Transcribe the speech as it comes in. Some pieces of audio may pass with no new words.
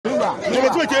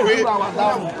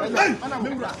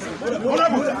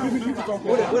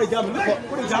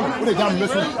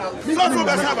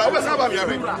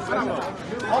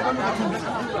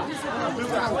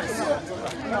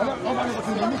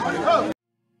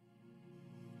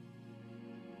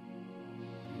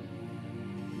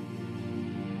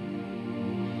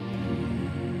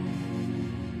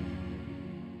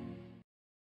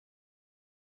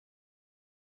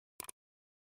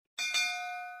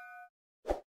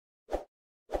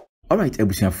Alright,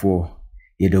 ebusia for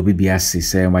ye do be biase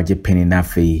say waje penny na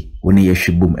fe woni ye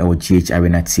hwebum e wo GH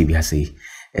Arena TV hase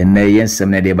en na yensem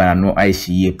na de ba no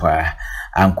aihie pa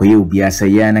ankoye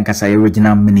obiase ye na kasa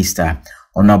regional minister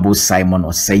Honorable Simon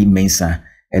Osei Mensah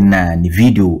en na ni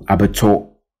video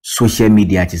abeto social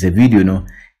media ti se video no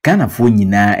Ghana fo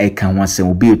nyina e kan ho asem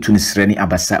obi etu ne sre ni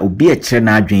abasa obi e kire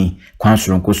na adwen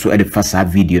kwansoronko so e de fasa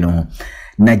video no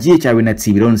na GH Arena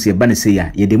TV don se ba ne se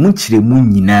ya ye de mu kire mu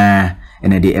nyina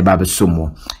ene de eba be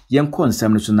somo yenko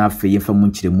nsam no so na afa yefa mu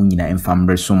nkire mu nyina emfa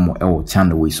mbre somo e wo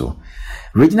channel we so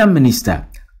Regional Minister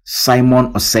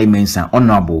Simon Osei Mensah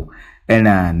Honorable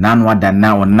ena nanwada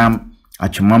na onam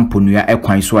atwemamponua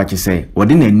ekwan so akese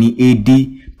wode nani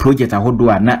edi project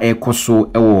ahodo a na ekoso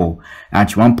ewo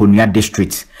atwemamponua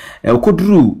district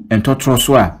okoduru entotro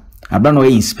so a abra no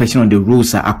inspection on the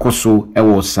rules akoso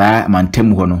ewo saa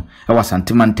mantem ho no ewo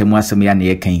santemantem asem ya na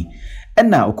yekan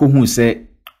ena okohu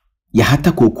se ya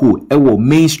hata koko ewo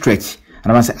main stretch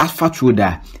and I say asphalt road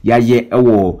ya ye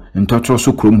ewo ntotro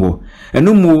so krom ho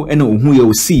enu mu ena ohu ye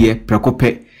osiye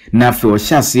prekope na fe o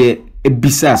hyase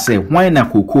ebisa se hwan na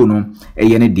koko no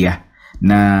eye ne dia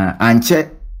na anche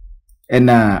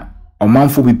ena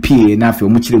omanfo bi pie na fe o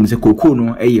mu kire mu se koko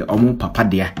no eye omu papa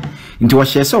dia nti wo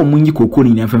hyese o munyi koko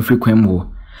ni nyamfamfiri kwan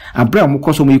ho abra mo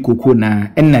koso mu koko na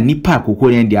ena nipa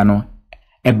koko ne dia no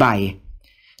ebaye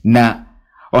na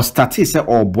o start say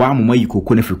oboa amoma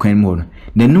yikoko na frikwan mu no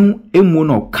nanu emu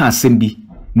no ka asem bi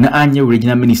na anye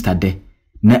regional minister de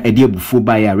na ede abufu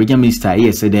ba ya regional minister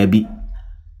yes da bi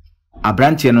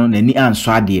abrante no nani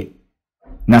anso ade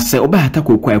na se oba hata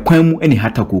koko ekwan mu eni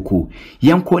hata koko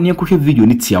yenko ne enkohwe video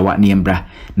ni tiawa ne embra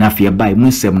na afia bai mu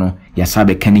nsem no ya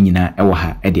sabe kan nyina ewo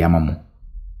ha ede amamo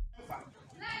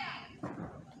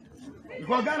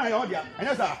ko Ghana yo dia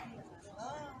anya sa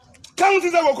kan ti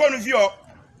se koko no fi o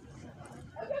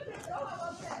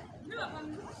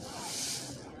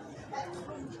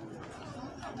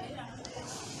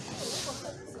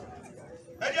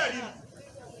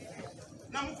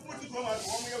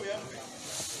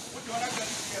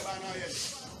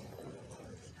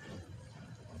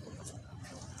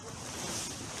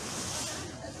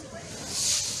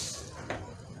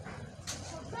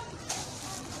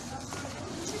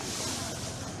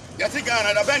Yati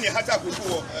Ghana da bani hata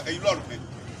kuku e lord me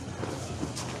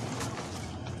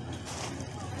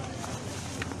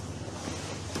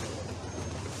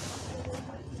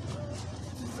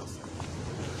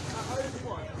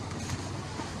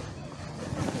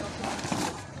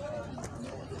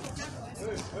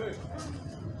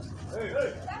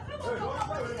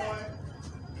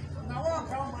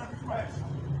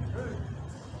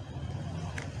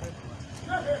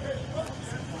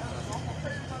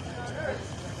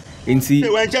Inti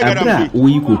abra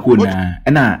uyi koko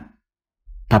na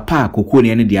papa koko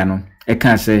ne dia no e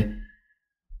kan se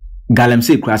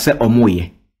galamsey kura se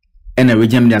omoye ena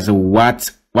region me say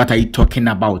what are you talking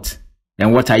about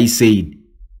and what are you saying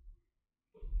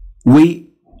we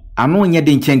ano nya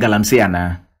de nchen galamsey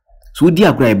ana so di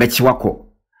agro e bechi wako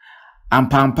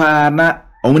ampampa na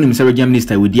omunim se region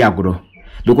minister we di agro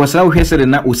because na wo hwese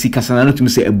na osikasa na tumi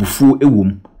se abufu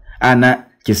ewom ana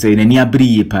kese nani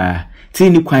abriye pa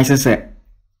tini kwan se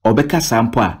obeka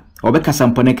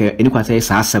sampo ne ke eni kwa se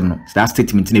sa asem no that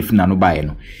statement na fina no bae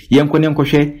no yenko ne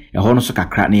nkohwe e ho no so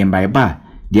kakra ne yembae ba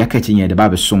dia ka chinye de ba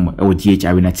be som e wo GH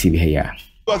Arena TV he ya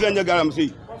so se nya garam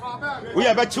sei we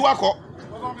ya be chiwako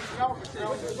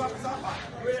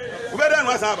we be dan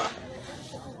wa saba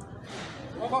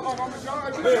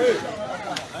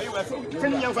ayi wa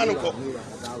tin nya fa no ko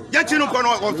ya chi no ko no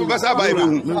o to ba saba e be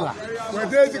hu we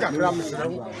dey ti kakra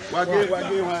msere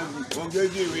wage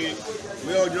wongeji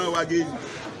we ojo wage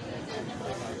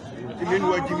Imen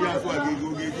wajimi aso wage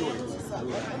ogeji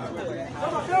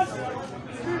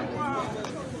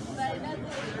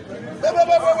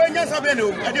we nya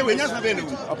sabenu ade we nya sabenu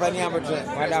opani abotre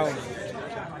wadawo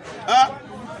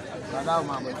wadawo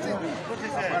ma abotre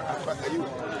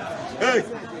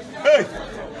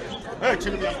hey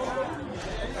chimia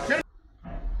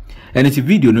and it's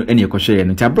video no eni ekohwe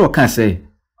no tabro kan say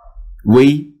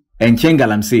we enchen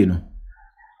galamsey no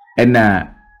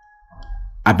ena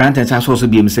abranten sa so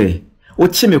biem say o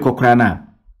chime kokora na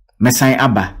mesan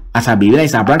aba asa be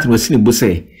like abrante no sini bo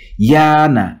say ya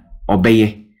na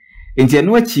obeye enti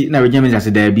eno achi na regional minister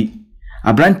se da bi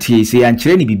abrante se ya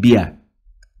nkyere ni bibia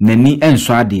nani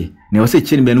enso ade na wo se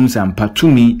kyere be no sampa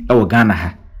tumi e wo Ghana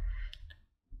ha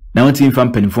na won tin fa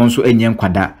mpanifo nso enye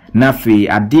nkwada na afi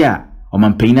ade a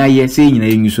omampanyina ye se nyina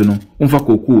yenyuso no umfa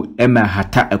koku ema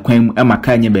hata ekwan mu ema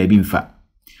ka nya baabi mfa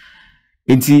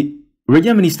enti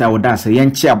regional minister woda se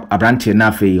yenche abrante na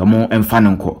afi omo emfa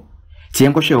nko ti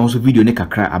yenkwohwe won so video ne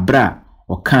kakra abra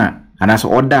oka anaso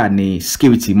oda ne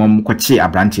security mom kwache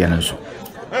abrante na nso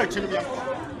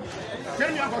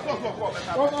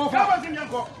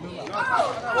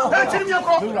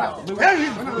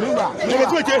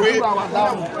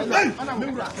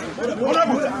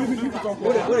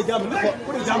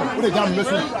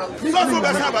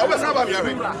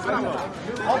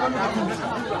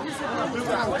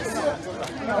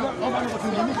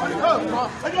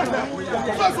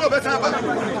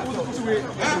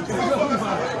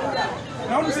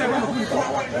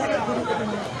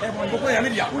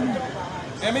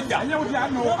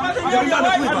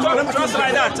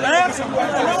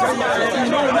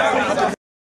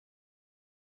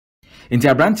Inti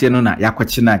abrante no na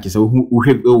yakwachi na kese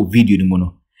uhwe video ni mu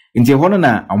no inti hono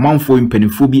na amanfo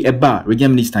mpanifo bi eba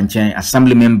regional minister nchen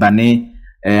assembly member ne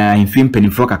infim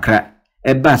mpanifo kakra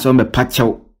eba so be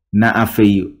pachew na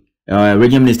afei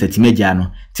regional minister timeja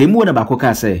no temu na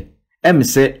bakoka se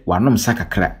emse wanom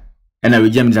sakakra ena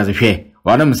regional minister hwe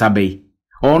wanom sabai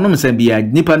onom sa bia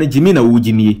nipa no jimi na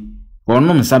wujimie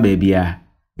onom sa ba bia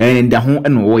nda ho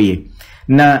eno woye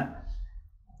na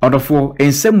odofo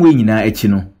ensem we nyina achi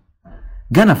no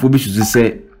Ghana fo bi susu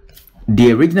se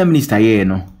the regional minister ye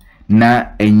no na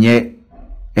enye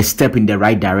a step in the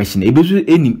right direction ebisu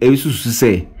enim esusu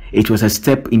se it was a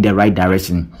step in the right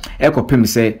direction ekopem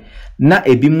se na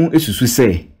ebimu esusu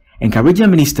se enka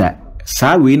regional minister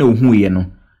sa we na ohu ye no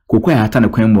kokwa hata na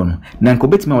kwanmo no na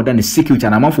nkobetima oda ne security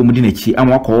na amanfo mudi na chi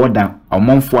ama akọ oda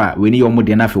amanfo a we ne yomo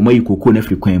de na afi mayi kokko na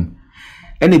frikwan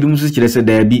ene ebimu so kire se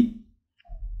da bi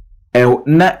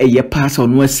na eye pass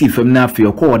onu asi fam na afi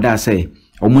okọ oda se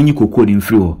omunyi kokko di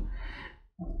mfiri ho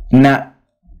na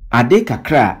ade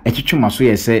kakra etwetwema so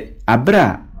ye se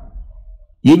abra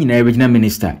ye nyina regional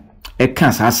minister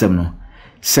ka sa asem no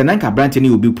se nanka branch ni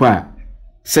obi po a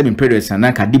seven periods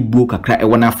nanka de buo kakra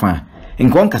wona afa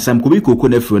nkon kasam ko bi kokko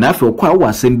na afiro na afiro kwa wo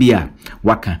asem bi a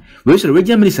waka we so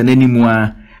regional minister na nimu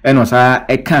a eno sa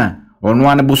ka ono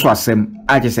an bo so asem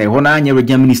a je se ho na anya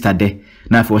regional minister de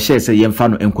na afiro share se yemfa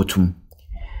no enkotum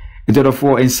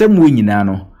therefore ensem wo nyina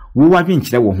no wo wadwe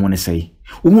nkyere wo ho ne sei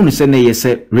wo hu ne se na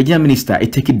yese regional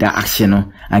minister take that action no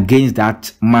against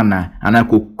that manner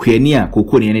anako kwani a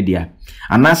kokko ne dia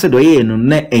anase do ye no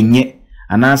na enye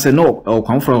anase no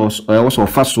kwanfro so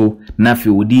faso na fi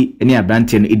wodi ene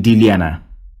abrante no ediliana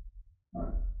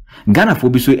Ghana fo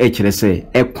bi so kire se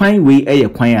ekwan we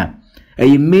kwan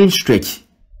a main stretch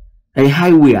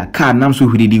highway a car nam so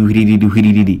huridi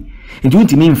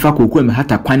nti mi mfa kokko me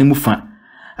hata kwan mu fa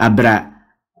abra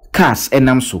cars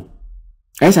enam so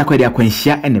aisa kwa dia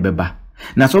kwanhia ene beba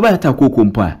na so ba hata kokko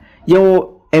mpo a ye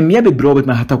emia bebre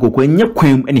obetma hata kokko enye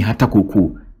kwan ene hata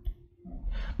kokko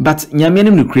but nyame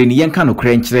nim no kreni yenka no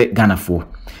kren kire Ghana fo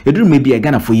eduru mebi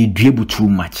Ghana fo ye duebu too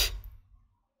much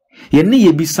ye ne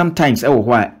ye bi sometimes ewo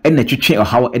ho a ene twetwe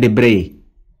ohaw ede bre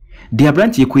dia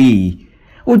branch ye koyi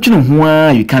ojunu ho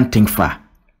a you can't think far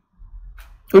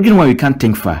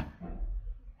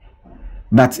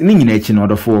but ni nyina echi no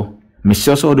odofo me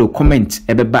sure so do comment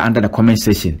ebeba under the comment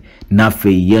section na fe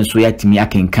yenso yatimi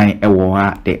akenkan ewo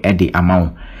ha de ede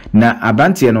amount na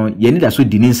abrantie no ye ni da so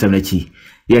dini nsem na chi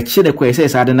ye chede kwa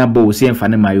ese ade na bo se emfa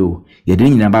ne mayo ye de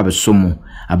nyina ba be somo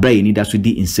abra ye ni da so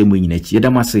di nsem nyina chi ye da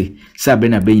mase se abra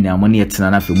na be nyina mo ne yetena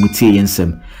na fe mutie ye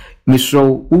nsem me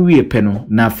sure wo wie pe no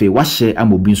na fe wa hye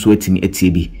amobi nso atimi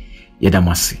atie bi ye da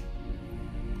mase